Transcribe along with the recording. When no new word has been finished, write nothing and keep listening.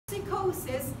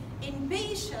diagnosis in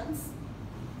patients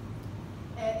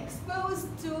exposed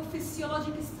to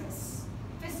physiologic stress.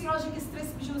 Physiologic stress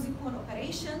بجوز يكون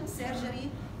operation, surgery,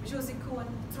 بجوز يكون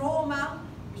trauma,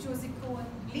 بجوز يكون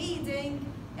bleeding,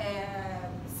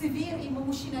 severe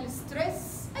emotional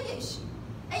stress، أي شيء.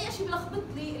 أي شيء بلخبط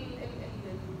لي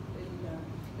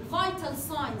الفيتال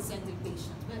ساينز عند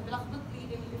البيشنت، بلخبط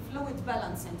لي الفلويد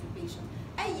بالانس عند البيشنت.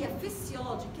 أي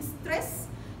فيسيولوجيك ستريس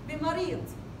بمريض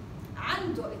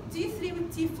عنده التي 3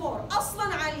 والتي 4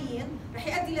 اصلا عاليين رح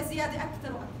يؤدي لزياده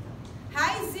اكثر واكثر.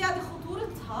 هاي الزياده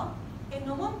خطورتها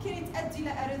انه ممكن تؤدي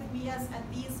لاريثمياز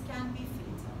and these can be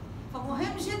fatal.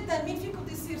 فمهم جدا مين فيكم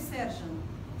بده يصير سيرجن؟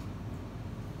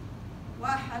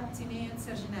 1 2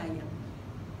 سيرجنايا،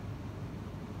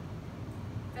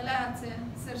 3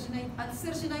 سيرجنايات.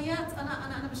 السيرجنايات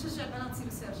انا بشجع البنات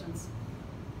يصيروا سيرجنز.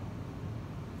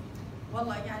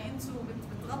 والله يعني انتم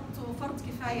بتغطوا فرض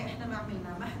كفايه احنا ما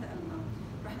عملنا، ما حدا قالنا،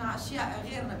 رحنا على اشياء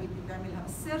غيرنا بيعملها،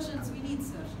 بس سيرجنز وي نيد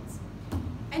سيرجنز.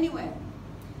 anyway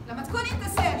لما تكون انت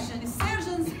سيرجن،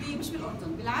 السيرجنز مش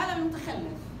بالاردن، بالعالم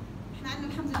المتخلف، احنا عندنا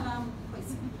الحمد لله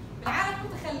كويسين. بالعالم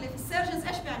المتخلف السيرجنز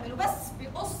ايش بيعملوا؟ بس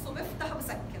بيقصوا بيفتحوا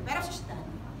بسكر، بيعرفش ايش ثاني.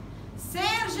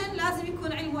 السيرجن لازم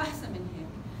يكون علمه احسن من هيك.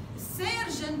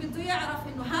 السيرجن بده يعرف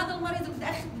انه هذا المريض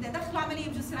بدي ادخله عمليه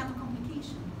بجوز يصير عنده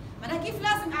كومبليكيشن. ما انا كيف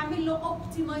لازم اعمل له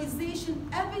اوبتمايزيشن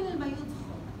قبل ما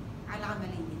يدخل على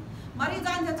العمليه. مريضه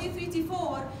عندها تي 3 تي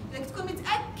 4 بدك تكون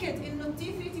متاكد انه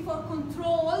التي 3 تي 4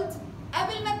 كنترولد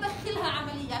قبل ما تدخلها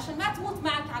عمليه عشان ما تموت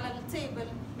معك على التيبل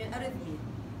من اريثميا.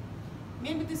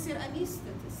 مين بده يصير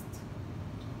انيستيست؟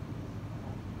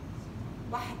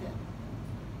 وحده.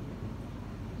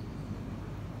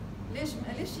 ليش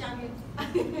يعني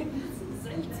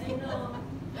زعلتي؟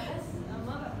 بس ما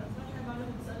بعرف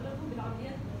معلومه، بس اغلبهم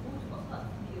بالعمليات بموت باخطاء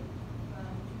كثير.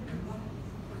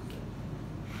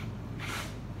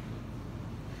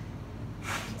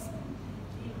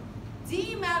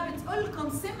 ديما بتقول لكم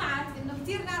سمعت انه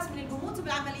كثير ناس من اللي بموتوا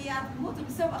بالعمليات بموتوا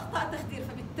بسبب اخطاء تخدير،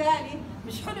 فبالتالي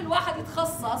مش حلو الواحد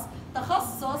يتخصص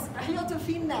تخصص رح يقتل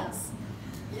فيه الناس.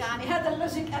 يعني هذا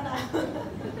اللوجيك انا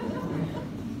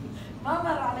ما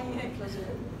مر علي هيك لوجيك.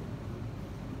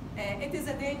 it is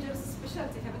a dangerous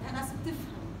specialty، فبدها ناس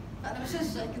بتفهم، فانا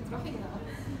بشجعك تروحيها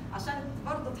عشان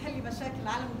برضه تحلي مشاكل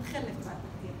العالم المتخلف تبع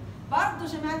التخدير. برضه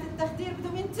جماعه التخدير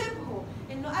بدهم ينتبهوا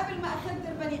انه قبل ما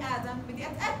اخدر بني ادم بدي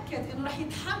اتاكد انه رح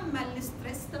يتحمل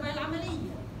الستريس تبع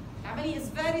العمليه. العمليه is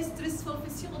very stressful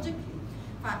physiologically.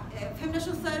 ففهمنا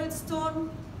شو الثايرويد ستون؟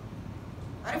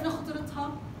 عرفنا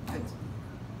خطورتها؟ good.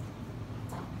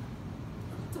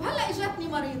 طب هلا اجتني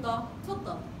مريضه،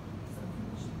 تفضل.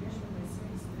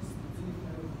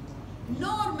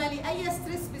 نورمالي اي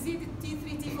ستريس بزيد التي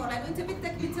 3 تي 4 لانه انت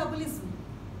بدك ميتابوليزم.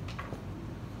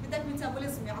 بدك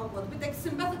ميتابوليزم يعوض، بدك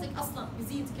سمباثيك اصلا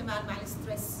بزيد كمان مع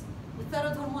الستريس،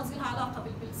 والثيرويد هرمونز لها علاقه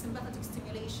بالسمباثيك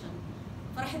ستيميوليشن،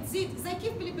 فرح تزيد زي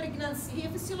كيف بالبريجنانسي هي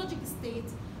فيسيولوجيك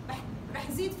ستيت رح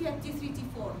يزيد فيها التي 3 تي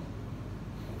 4.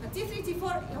 فالتي 3 تي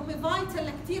 4 هم فايتال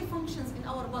لكثير فانكشنز ان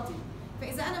اور بودي.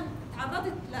 فاذا انا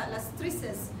تعرضت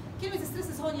لستريسز، كلمه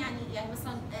ستريسز هون يعني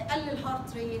مثلا قل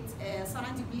الهارت ريت، صار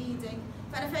عندي بليدنج،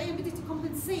 فانا فعليا بدي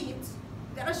تكمبنسيت،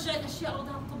 بدي ارجع الاشياء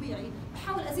لوضعها الطبيعي،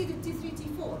 بحاول ازيد التي 3 تي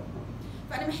 4.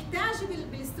 فانا محتاجه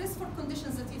بالستريسفul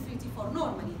كونديشنز التي 3 تي 4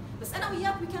 نورمالي، بس انا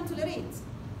وياك وي كان توليريت.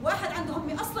 واحد عنده هم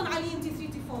اصلا عاليين تي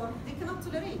 3 تي 4 they cannot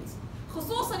tolerate،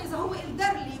 خصوصا اذا هو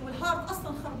الدرلي والهارت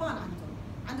اصلا خربان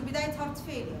عنده بدايه هارت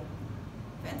فيلير،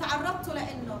 فانت عرضته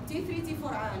لانه تي 3 تي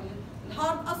 4 عالي،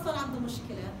 الهارت اصلا عنده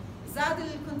مشكله، زاد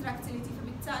الكونتراكتيليتي،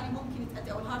 فبالتالي ممكن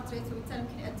يتأدي او الهارت ريت، فبالتالي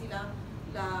ممكن يؤدي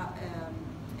ل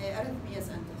اريثمياز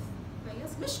اند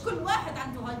ديث. مش كل واحد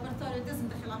عنده هايبرثايرويدزم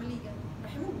داخل عمليه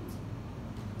رح يموت،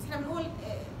 بس احنا بنقول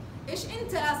ايش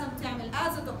انت لازم تعمل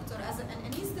از دكتور، از ان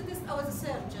انستيست او از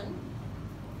سيرجن،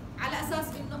 على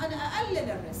اساس انه انا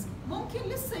اقلل الريسك. ممكن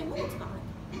لسه يموت معك،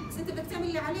 بس انت بدك تعمل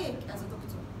اللي عليك از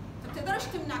دكتور، ما بتقدرش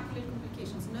تمنع كل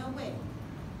الكومبليكيشنز، نو واي.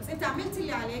 بس انت عملت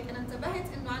اللي عليك، انا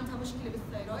انتبهت انه عندها مشكله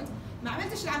بالثايرويد، ما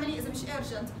عملتش العمليه اذا مش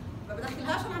ايرجنت، ما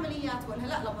بدخلهاش العمليات ولا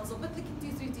لا، لما نظبط لك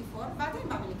التي 3 تي 4 بعدين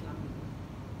بعمل لك العمليه.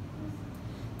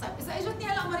 طيب اذا اجتني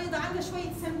هلا مريضه عندها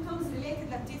شويه سيمبتومز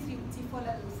ريليتد للتي 3 تي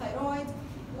 4 للثايرويد،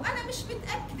 وانا مش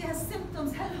متاكده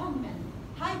هالسيمبتومز هل هم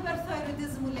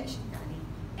هايبرثايرويدزم ولا شيء ثاني،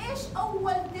 ايش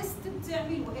اول تيست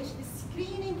بتعمله؟ ايش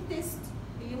السكريننج تيست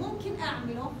اللي ممكن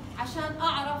اعمله عشان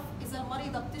اعرف اذا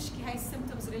المريضه بتشكي هاي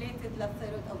السيمبتومز ريليتد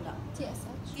للثايرويد او لا؟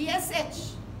 تي اس اتش.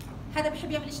 حدا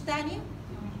بحب يعمل شيء ثاني؟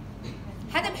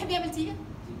 حدا بحب يعمل تي؟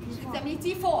 تعملي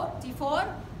تي 4. تي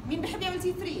 4. مين بحب يعمل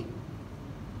تي 3؟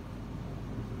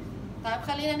 طيب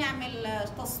خلينا نعمل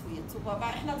تصويت،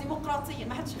 احنا ديمقراطيين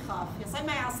ما حدش يخاف، يصير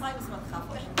معي عصاي بس ما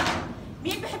تخافوا احنا.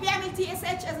 مين بحب يعمل تي تي اس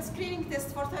اتش از سكريننج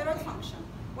تيست فور ثايرويد فانكشن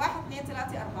 1 2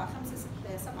 3 4 5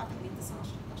 6 7 8 9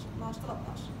 10 11 12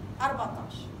 13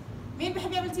 14. مين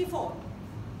بحب يعمل تي 4؟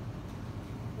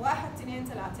 1 2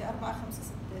 3 4 5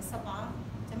 6 7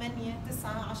 8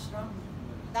 9 10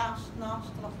 11 12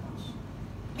 13.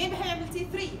 مين بحب يعمل تي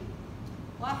 3؟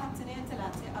 1 2 3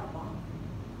 4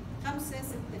 5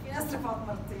 6 في ناس رفعت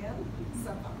مرتين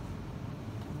 7.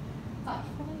 طيب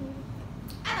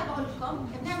أنا بقول لكم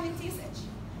بنعمل تي اس اتش.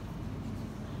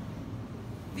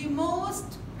 The most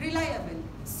reliable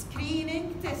screening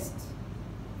test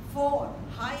for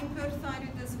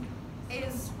hyperthyroidism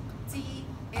is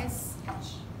TSH.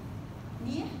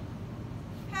 منيح؟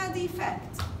 هذه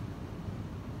فاكت.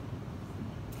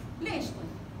 ليش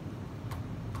طيب؟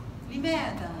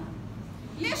 لماذا؟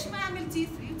 ليش ما أعمل تي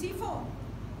 3 وتي 4؟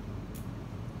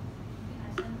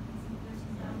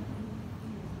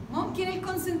 ممكن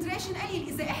الكونسنتريشن قليل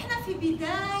إذا إحنا في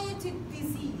بداية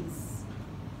الديزيز،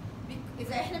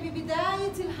 إذا إحنا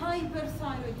ببداية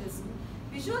الهايبرثايرويدزم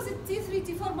بجوز التي 3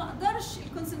 تي 4 ما أقدرش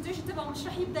الكونسنتريشن تبعه مش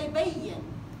رح يبدأ يبين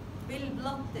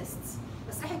بالبلاد تيست،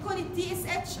 بس رح يكون التي اس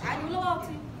اتش عالي ولا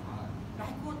واطي؟ رح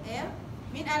يكون إيه؟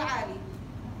 مين قال عالي؟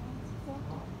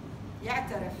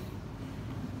 يعترف.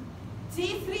 تي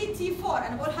 3 تي 4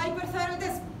 أنا بقول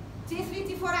هايبرثايرويدزم، تي 3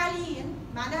 تي 4 عاليين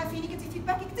معناها في نيجاتيف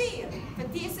فيدباك كثير،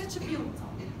 فالتي اس اتش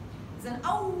بيوطى. إذا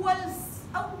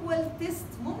أول تيست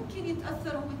ممكن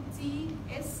يتأثر هو التي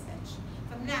اس اتش،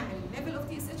 فبنعمل الليفل اوف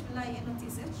تي اس اتش بنلاقي إنه تي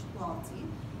اس اتش واطي.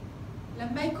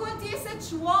 لما يكون تي اس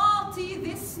اتش واطي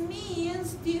this means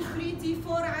تي 3 تي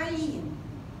 4 عاليين،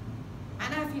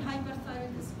 معناها في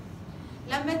هايبرثايرويدزم.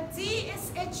 لما التي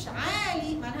اس اتش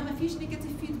عالي معناها ما فيش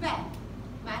نيجاتيف فيدباك،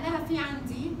 معناها في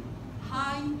عندي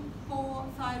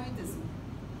هايبوثايرويدزم.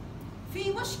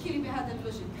 في مشكلة بهذا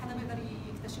اللوجيك، حدا بيقدر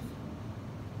يكتشفها؟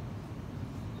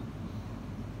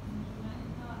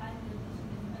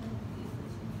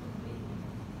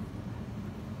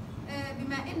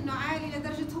 بما انه عالي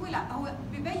لدرجة هو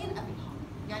ببين قبلهم،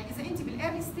 يعني اذا انت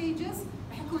بالايرلي ستيجز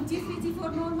رح يكون تي 3 تي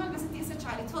 4 نورمال بس التي اس اتش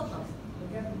عالي. تفضل.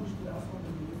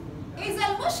 اذا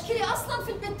المشكلة اصلا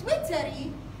في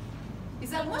البيتويتري،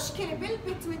 اذا المشكلة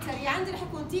بالبيتويتري عندي رح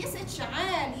يكون تي اس اتش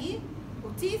عالي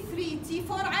وتي 3 تي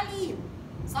 4 عاليين،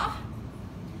 صح؟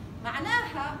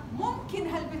 معناها ممكن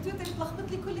هالبيتويتري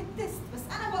تلخبط لي كل التست، بس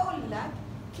انا بقول لك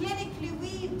clinically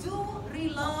we do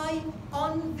rely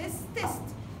on this test.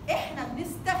 احنا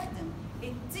بنستخدم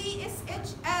التي اس اتش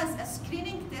as a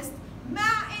screening test،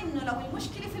 مع انه لو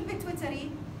المشكله في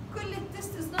البيتويتري كل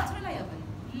التست is not reliable.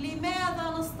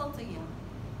 لماذا نستطيع؟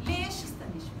 ليش؟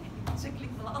 استني شوي شكلك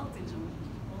لقطتي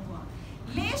الموضوع.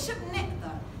 ليش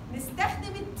بنقدر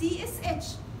نستخدم التي اس اتش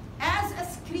as a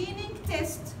screening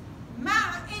test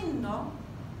مع انه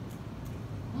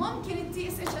ممكن التي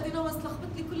اس اتش ادينوماس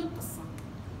تلخبط لي كل القصه؟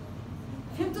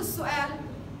 فهمتوا السؤال؟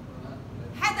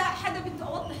 حدا بده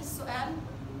اوضح السؤال؟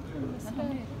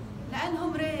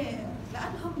 لانهم رير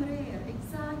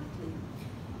اكزاكتلي.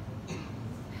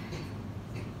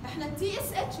 احنا التي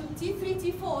اس اتش والتي 3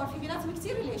 تي 4 في بيناتهم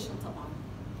كثير ريليشن طبعا.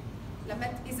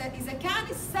 لما اذا كان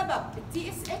السبب التي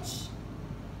اس اتش،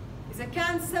 اذا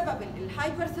كان سبب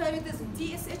الهايبرثايرويدزم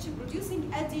تي اس اتش بروديوسينج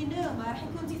ادينوما رح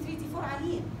يكون تي 3 تي 4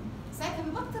 عاليين، ساعتها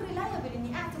ببطل ريلايبل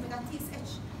اني اعتمد على التي اس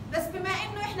اتش. بس بما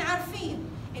انه احنا عارفين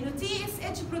انه تي اس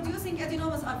اتش producing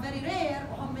adenomas are very rare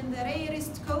وهم من the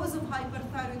rarest cause of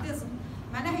hyperthyroidism،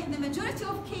 معناها in the majority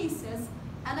of cases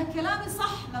انا كلامي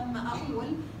صح لما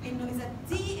اقول انه اذا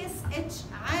التي اس اتش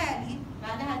عالي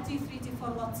معناها تي 3 تي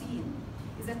 4 واطيين،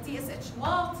 اذا التي اس اتش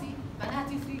واطي معناها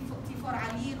تي 3 تي 4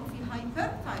 عاليين وفي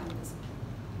hyperthyroidism.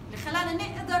 اللي خلانا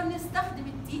نقدر نستخدم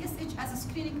التي اس اتش as a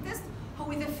screening test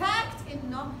هو the fact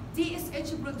انه تي اس اتش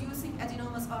producing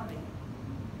adenomas are rare.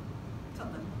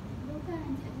 تفضل.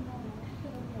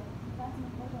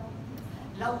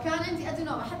 لو كان عندي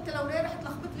ادينوما حتى لو رير رح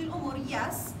تلخبط لي الامور،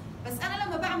 يس، بس انا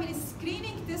لما بعمل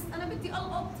سكرينينج تيست انا بدي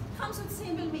القط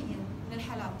 95% من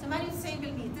الحالات،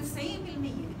 98%،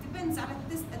 90%، ديبندز على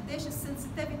التيست قديش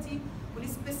السنسيتيفيتي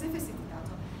والسبيسيفيسيتي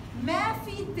تاعته. ما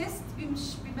في تيست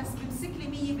بمسك لي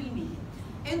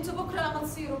 100%. انتوا بكره لما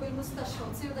تصيروا بالمستشفى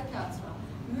وتصيروا دكاتره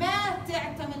ما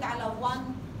تعتمد على one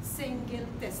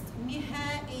single تيست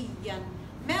نهائيا.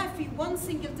 ما في one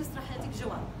single تيست رح يعطيك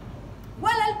جواب،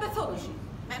 ولا الباثولوجي.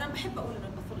 انا بحب اقول انه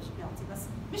الباثولوجي بيعطي بس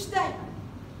مش دائما.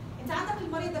 انت عندك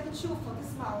المريض بدك تشوفه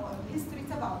تسمعه الهيستوري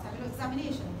تبعه، تعمل له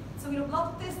اكزامينيشن، تسوي له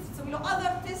بلاد تيست، تسوي له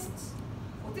اذر تيست،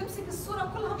 وتمسك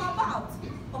الصوره كلها مع بعض.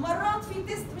 ومرات في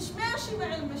تيست مش ماشي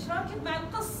مش راكب مع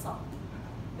القصه،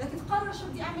 بدك تقرر شو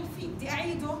بدي اعمل فيه، بدي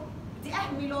اعيده، بدي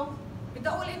اهمله، بدي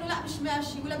اقول انه لا مش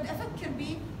ماشي، ولا بدي افكر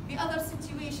ب other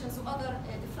situations و other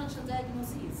differential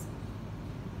diagnoses.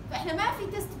 فاحنا ما في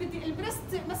تيست بدي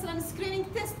البريست مثلا سكرينينج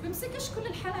تيست بمسكش كل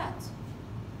الحالات،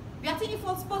 بيعطيني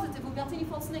فولس بوزيتيف وبيعطيني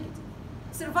فولس نيجاتيف.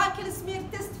 سيرفايكال سمير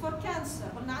تيست فور كانسر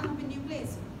قلنا عنهم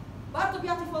بالنيوبلازيا برضه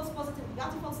بيعطي فولس بوزيتيف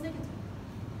وبيعطي فولس نيجاتيف.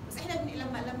 بس احنا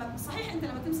لما صحيح انت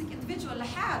لما تمسك اندفيدجوال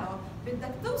لحاله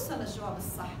بدك توصل للجواب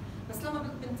الصح، بس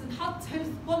لما بتنحط هيلث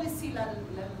بوليسي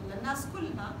للناس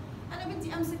كلها، انا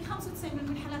بدي امسك 95%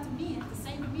 من الحالات منيح،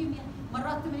 90% منيح،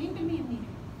 مرات 80% منيح.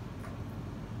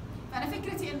 فانا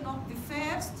فكرتي انه the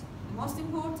first the most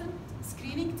important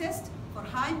screening test for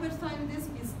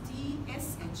hyperthyroidism is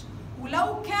TSH.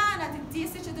 ولو كانت ال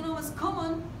TSH adenomas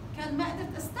common كان ما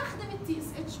قدرت استخدم ال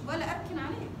TSH ولا اركن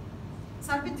عليه.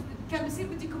 كان بصير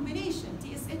بدي combination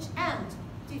TSH and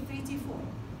T3 T4.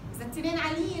 اذا الاثنين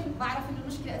عاليين بعرف انه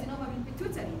المشكله ادينوما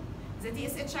بالبيتوتري، اذا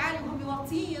TSH عالي وهم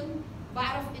واطيين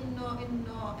بعرف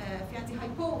انه في عندي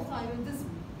hypothyroidism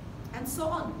and so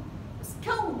on. بس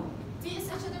كونه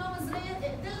TSH adenomas rare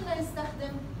قدرنا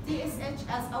نستخدم TSH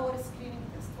as our screening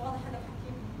test. واضح هذا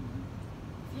الحكي؟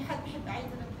 في حد بحب اعيد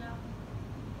هذا الكلام؟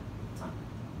 طيب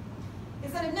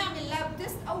اذا بنعمل لاب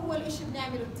تيست، اول شيء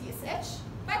بنعمله TSH،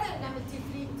 بعدين نعمل T3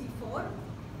 و T4.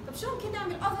 طب شو ممكن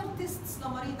نعمل other tests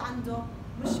لمريض عنده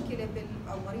مشكله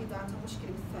او مريضه عنده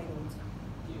مشكله بالثايرويد؟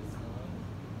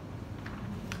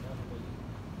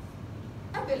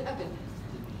 قبل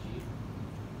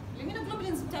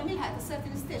الاميونوجلوبولينز بتعملها at a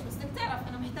certain stage، بس بدك تعرف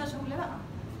انا محتاجها ولا لا،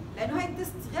 لانه هاي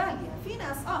التست غاليه. في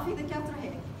ناس في دكاتره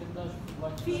هيك،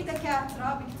 في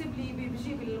دكاتره بيكتب لي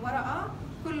بيجيب الورقه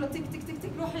كله تك تك تك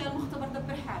تك روح يا المختبر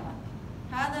دبر حالك.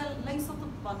 هذا ليس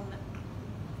طبا،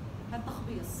 هذا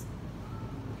تخبيص،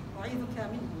 اعيذك منه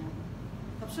يعني.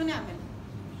 طب شو نعمل؟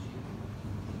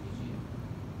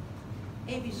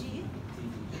 ABG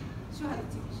شو هذا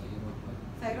التي بي جي؟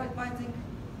 ثايرويد بايندينج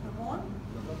هرمون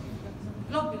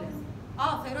جلوبولين.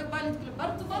 ثايرويد بايندينج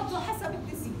برضه حسب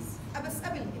الديزيز. بس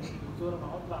قبل هيك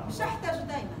مش هحتاجه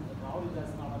دائما.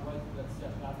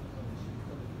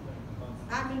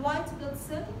 اعمل وايت بلود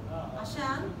سيل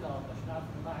عشان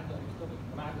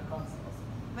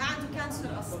ما عنده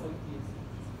كانسر اصلا.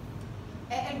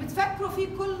 اللي بتفكروا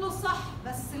فيه كله صح،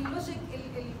 بس اللوجيك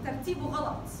ترتيبه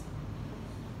غلط.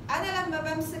 انا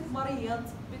لما بمسك مريض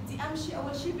بدي امشي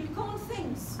اول شيء بالكومن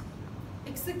ثينجز،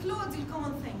 اكسكلود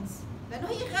الكومن ثينجز، لانه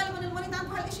هي غالبا المريض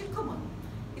عنده هالشيء الكومن.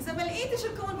 اذا ما لقيتش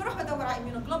الكومن بروح بدور على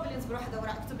immunoglobulins، بروح ادور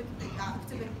على اكتوبيك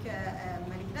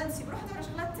مالجنانسي، بروح ادور على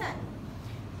شغلات ثانيه.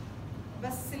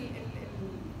 بس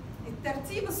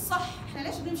الترتيب الصح، احنا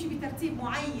ليش بنمشي بترتيب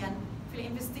معين في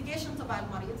الانفستيجيشن تبع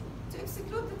المريض؟ to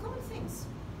exclude the common things.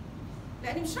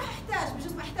 لاني مش راح احتاج،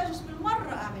 بجوز ما احتاجش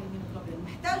بالمره اعمل immunoglobulin،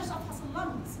 محتاج افحص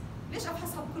اللنجز، ليش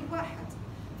افحصها بكل واحد؟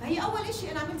 فهي اول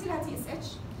شيء انا عملت لها TSH،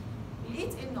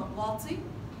 لقيت انه واطي،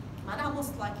 معناها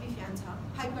موست لايكلي في عندها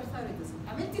هايبرثايرويدزم.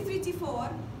 عملت T3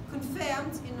 T4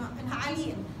 كونفيرمد انها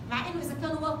عاليين، مع انه اذا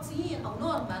كانوا واطيين او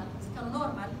نورمال، اذا كانوا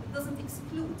نورمال it doesn't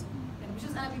exclude، يعني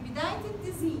بجوز انا ببدايه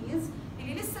الديزيز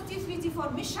اللي لسه T3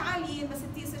 T4 مش عاليين بس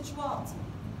ال TSH واطي.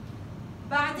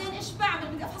 بعدين ايش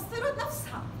بعمل؟ بدي افحص الثايرويد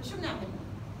نفسها، فشو بنعمل؟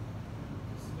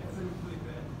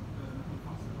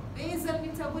 بيزل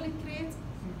ميتابوليك ريت.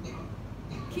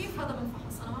 كيف هذا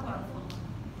بنفحص؟ انا ما بعرف والله.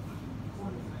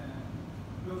 يكون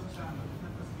دوز شامل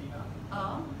بتنفس فيها.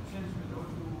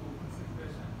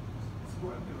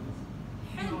 اسبوع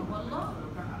كذا. حلو والله.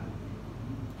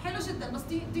 حلو جدا، بس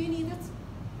do you need it؟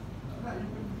 لا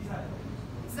يمكن بداية.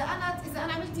 اذا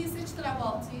انا عملت TSH طلع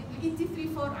واطي، لقيت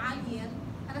T3 4 عاليين،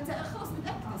 انا خلص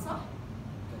متاكده صح؟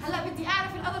 هلا بدي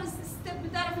اعرف الاذر ستيب،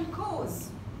 بدي اعرف الكوز.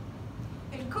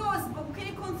 الكوز ممكن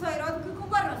يكون ثايرويد، ممكن يكون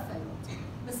برا الثايرويد،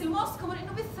 بس الموست كومن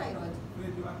انه بالثايرويد.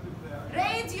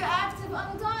 راديو اكتيف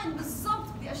ايودين، بالضبط.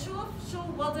 بدي اشوف شو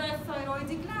وضع الثايرويد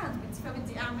جلاند،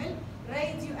 فبدي اعمل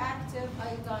راديو اكتيف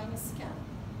ايودين سكان.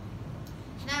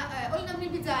 احنا قلنا من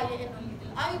البدايه انه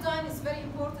الايودين از فيري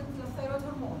امبورتنت للثايرويد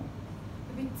هرمون،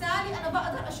 فبالتالي انا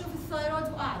بقدر اشوف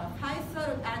الثايرويد واعرف هاي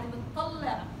الثايرويد قاعده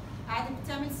بتطلع، قاعده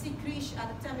بتعمل سيكريش،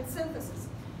 قاعده بتعمل سينثيسيس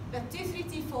للتي 3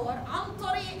 تي 4 عن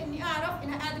طريق اني اعرف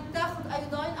انها قاعده بتاخذ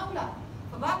ايودين او لا.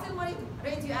 فبعطي المريض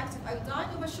راديو اكتيف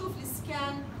ايودين وبشوف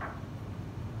السكان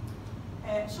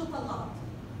شو طلعت.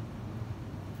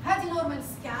 هذه نورمال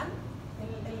سكان،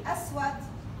 الاسود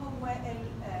هو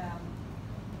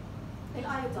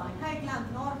الايودين. هاي جلاند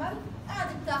نورمال،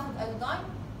 قاعده بتاخذ ايودين،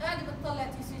 قاعده بتطلع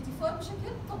تي 3 تي 4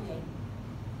 بشكل طبيعي.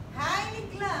 هاي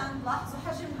الجلاند لاحظوا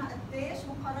حجمها قديش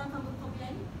مقارنه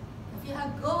بالطبيعي؟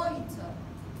 فيها جويتر،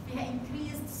 فيها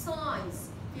increased size،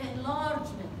 فيها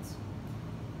enlargement.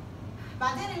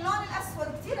 بعدين اللون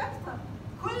الاسود كثير اكثر،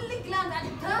 كل جلاند قاعده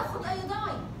بتاخذ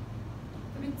ايودين،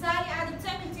 فبالتالي قاعده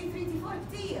بتعمل تي 3 تي 4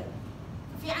 كثير،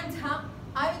 ففي عندها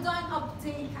ايودين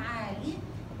ابتيك عالي،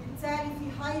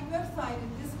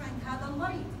 هايبرثايرويدزم عند هذا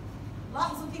المريض.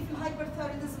 لاحظوا كيف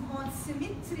الهايبرثايرويدزم هون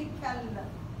سيمتريكال،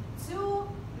 تو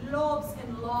لوبز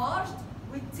انلارجد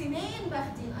والتنين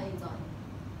باخذين ايوداين.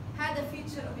 هذا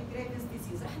فيتشر اوف جريفز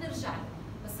ديزيز، رح نرجع له،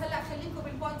 بس هلا خليكم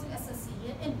بالبوينت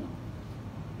الاساسيه انه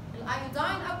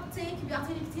الايوداين ابتيك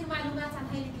بيعطيني كثير معلومات عن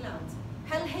هاي الجلاند.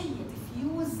 هل هي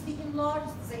ديفيوزلي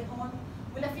انلارجد زي هون،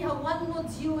 ولا فيها وان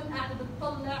نوديول قاعده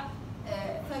بتطلع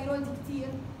ثايرويد كثير،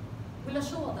 ولا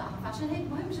شو وضعها؟ فعشان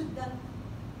هيك مهم جدا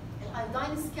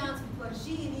الايوداين سكانز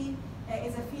بتورجيني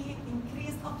اذا في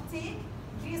increased uptake.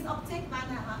 increased uptake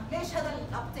معناها ليش هذا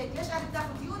الابتيك؟ ليش قاعد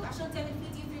تاخذ يود؟ عشان تعمل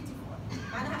فيه تي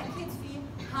 34، معناها اكيد في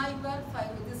هايبر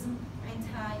ثايرويدزم عند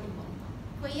هاي المنطقه.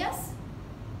 كويس؟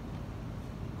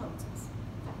 ممتاز.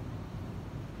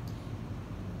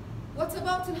 What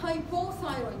about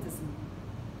الهايبوثايرويدزم؟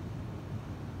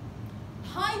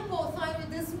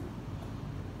 الهايبوثايرويدزم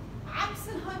عكس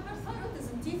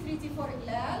الهايبرثايرويدزم، تي 3 تي 4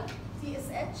 قلال، تي اس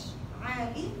اتش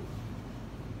عالي.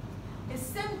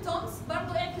 السيمبتومز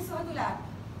برضه يعكسوا هذولاك،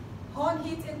 هون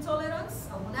هيت انتوليرنس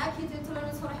او هناك هيت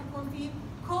انتوليرنس، راح يكون في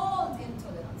كولد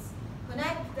انتوليرنس،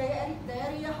 هناك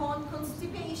دايريا، هون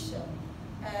كونستيبيشن،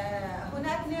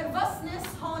 هناك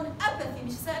نيرفسنس، هون اباثي،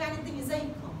 مش سائل عن الدنيا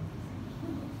زيكم،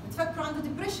 بتفكروا عنده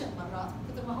ديبريشن مرات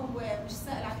من كثر ما هو مش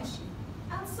سائل عن شيء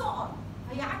and so on.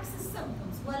 هي عكس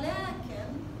السيمبتومز، ولكن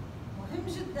مهم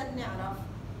جدا نعرف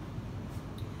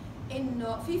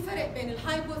انه في فرق بين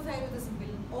الهايبوثايرودزم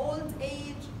بالاولد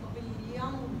ايج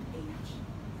وباليونج ايج.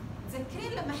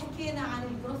 تذكرين لما حكينا عن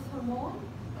الجروث هرمون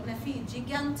قلنا في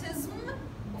جيجانتزم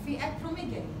وفي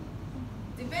اكروميجالي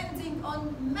depending on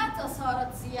متى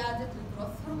صارت زياده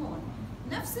الجروث هرمون.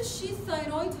 نفس الشيء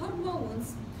الثايرويد هرمونز.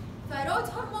 Thyroid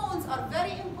hormones are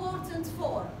very important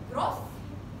for growth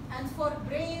and for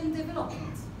brain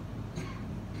development.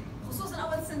 خصوصا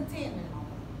اول سنتين من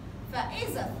العمر.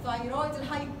 فاذا الثايرويد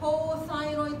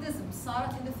الهايبوثايرويدزم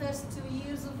صارت in the first 2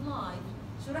 years of life،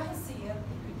 شو راح يصير؟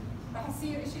 راح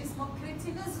يصير شيء اسمه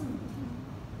cretinism،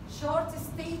 short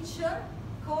stature،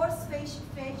 coarse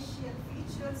facial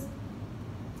features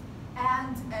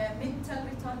and mental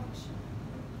retardation.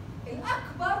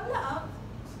 الاكبر لا،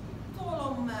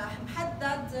 طولهم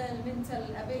محدد،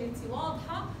 المنتال ابيليتي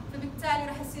واضحه، فبالتالي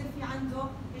راح يصير في عنده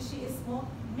شيء اسمه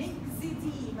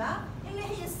ميكزيديما اللي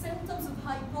هي السيمبتومز اوف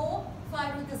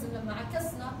هايبوثايرودزم لما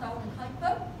عكسنا تاعون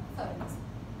الهايبر ثايرودزم.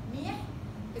 منيح؟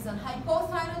 اذا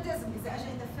هايبوثايرودزم اذا اجى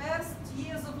in the first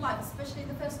years of life especially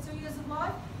the first 2 years of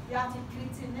life يعطي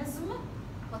cretinism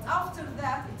but after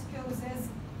that it causes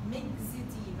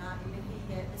ميكزيديما اللي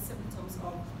هي السيمبتومز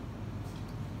اوف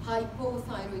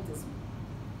هايبوثايرودزم.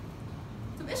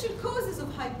 طيب ايش الكوزز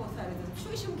اوف هايبوثايرودزم؟ شو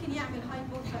ايش ممكن يعمل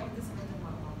هايبوثايرودزم عند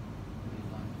المرضى؟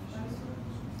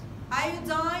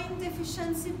 ايوداين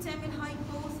ديفيشنسي بتعمل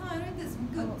هايبوثايرودزم.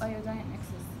 جود. ايوداين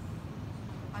اكسس.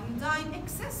 ايوداين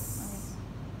اكسس.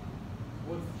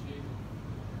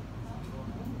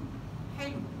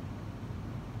 حلو.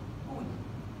 قول.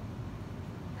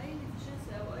 اي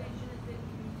ديفشنسي او اي جينيتيك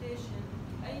ميوتيشن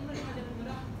اي مرحله من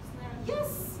مراحل تصنيع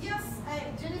يس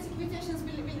جينيتيك ميوتيشنز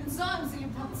بالانزيمز اللي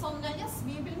بتصنع، يس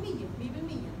 100%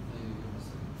 100%.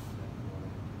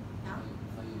 نعم.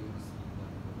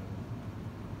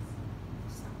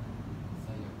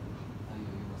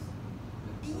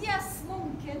 يس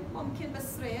ممكن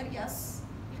بس رير. يس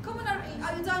الكومنر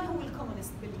الايوداين هو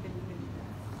الكومنست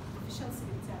بالديفشنسي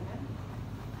اللي بتعمل.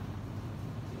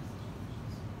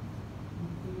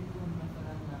 ممكن يكون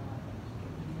مثلا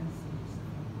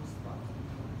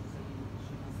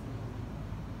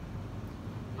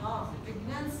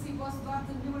بريجنانسي بوست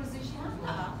بارتم هيموريج زي شيهان؟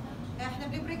 لا، احنا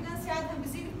بالبريجنانسي عاده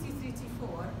بزيد التي 3 تي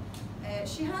 4.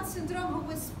 شيهان سندروم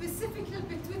هو سبيسيفيك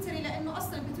للبيتويتري لانه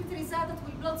اصلا البيتويتري زادت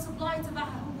والبلود سبلاي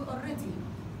تبعها هو اوريدي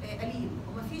قليل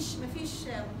وما فيش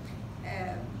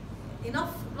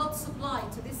enough blood supply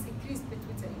to this increased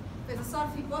pituitary. فاذا صار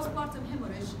في بوست بارتم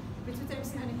هيموريج البيتويتري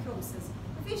بصير نيكروسيس.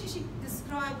 ما فيش شيء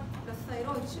ديسكرايب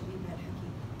للثايرويد شبيه بهالحكي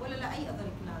ولا لاي اذر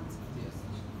جلاند.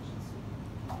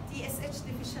 TSH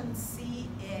deficiency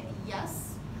yes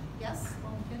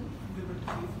ممكن.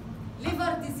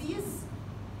 liver disease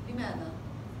لماذا؟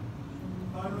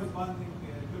 thyroid binding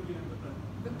globulin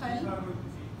بقل.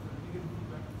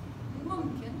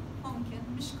 ممكن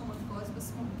مش common cause بس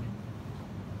ممكن.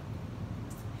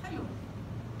 حلو.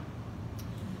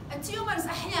 التيومرز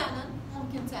احيانا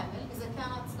ممكن تعمل اذا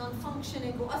كانت نون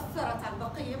فانكشنينج واثرت على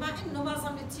البقيه، مع انه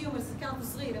معظم التيومرز اذا كانت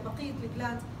صغيره بقيه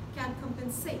الجلاند كان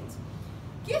كومبنسيت.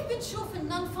 كيف بنشوف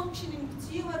النون فانكشنينج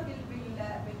تيومر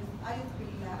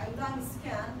بالايوداين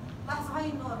سكان؟ لاحظوا هاي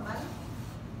النورمال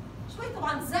شوي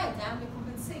طبعا زايده عامله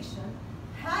كومبنسيشن.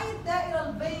 هاي الدائره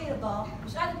البيضاء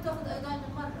مش قاعده بتاخذ ايوداين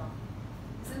من مره،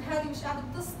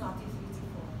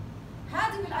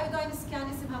 الايودين سكان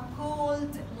اسمها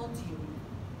cold nodule.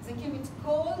 اذا كلمه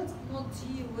cold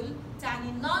nodule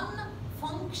تعني non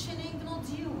functioning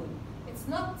nodule. It's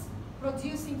not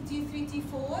producing T3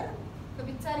 T4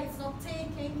 فبالتالي it's not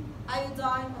taking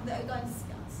iodine on the iodine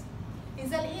scans.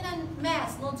 اذا لقينا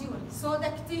ماس نوديول سودا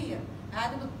كثير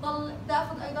هذا بتضل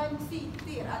تاخذ ايودين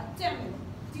كثير هذا بتعمل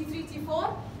T3 T4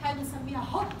 هاي بنسميها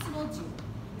hot nodule.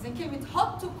 اذا كلمه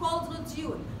hot to cold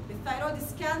nodule بالثايرويد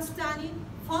سكانز تعني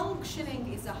functioning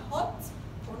اذا hot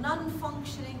و non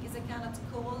functioning اذا كانت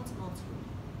cold nodule.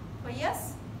 كويس؟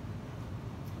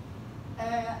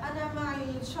 انا مع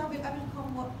الشعب اللي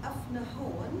قبلكم وقفنا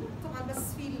هون طبعا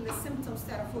بس في السيمتومز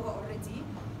تعرفوها اوريدي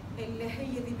اللي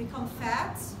هي they become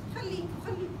fat. خلي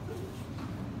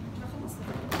ما خلصنا.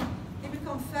 they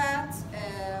become fat,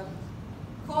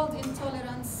 cold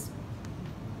intolerance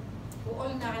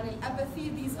وقلنا عن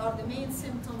الاباثي. these are the main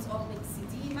symptoms of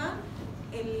myxedema.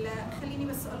 خليني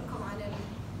بس اقول لكم عن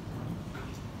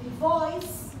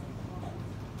الفويس.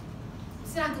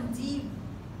 بصير عندهم deep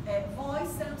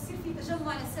voice لما بصير في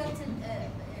تجمع لcertain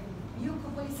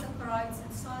mucopolysaccharides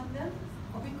inside them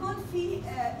وبيكون في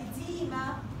edema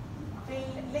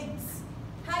بالlegs.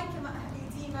 هاي كمان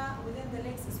edema within the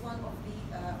legs is one of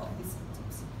the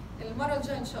symptoms. المرة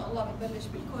الجاية إن شاء الله بنبلش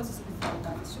بالcauses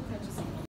وبالثيرابيات. شكرا جزيلا.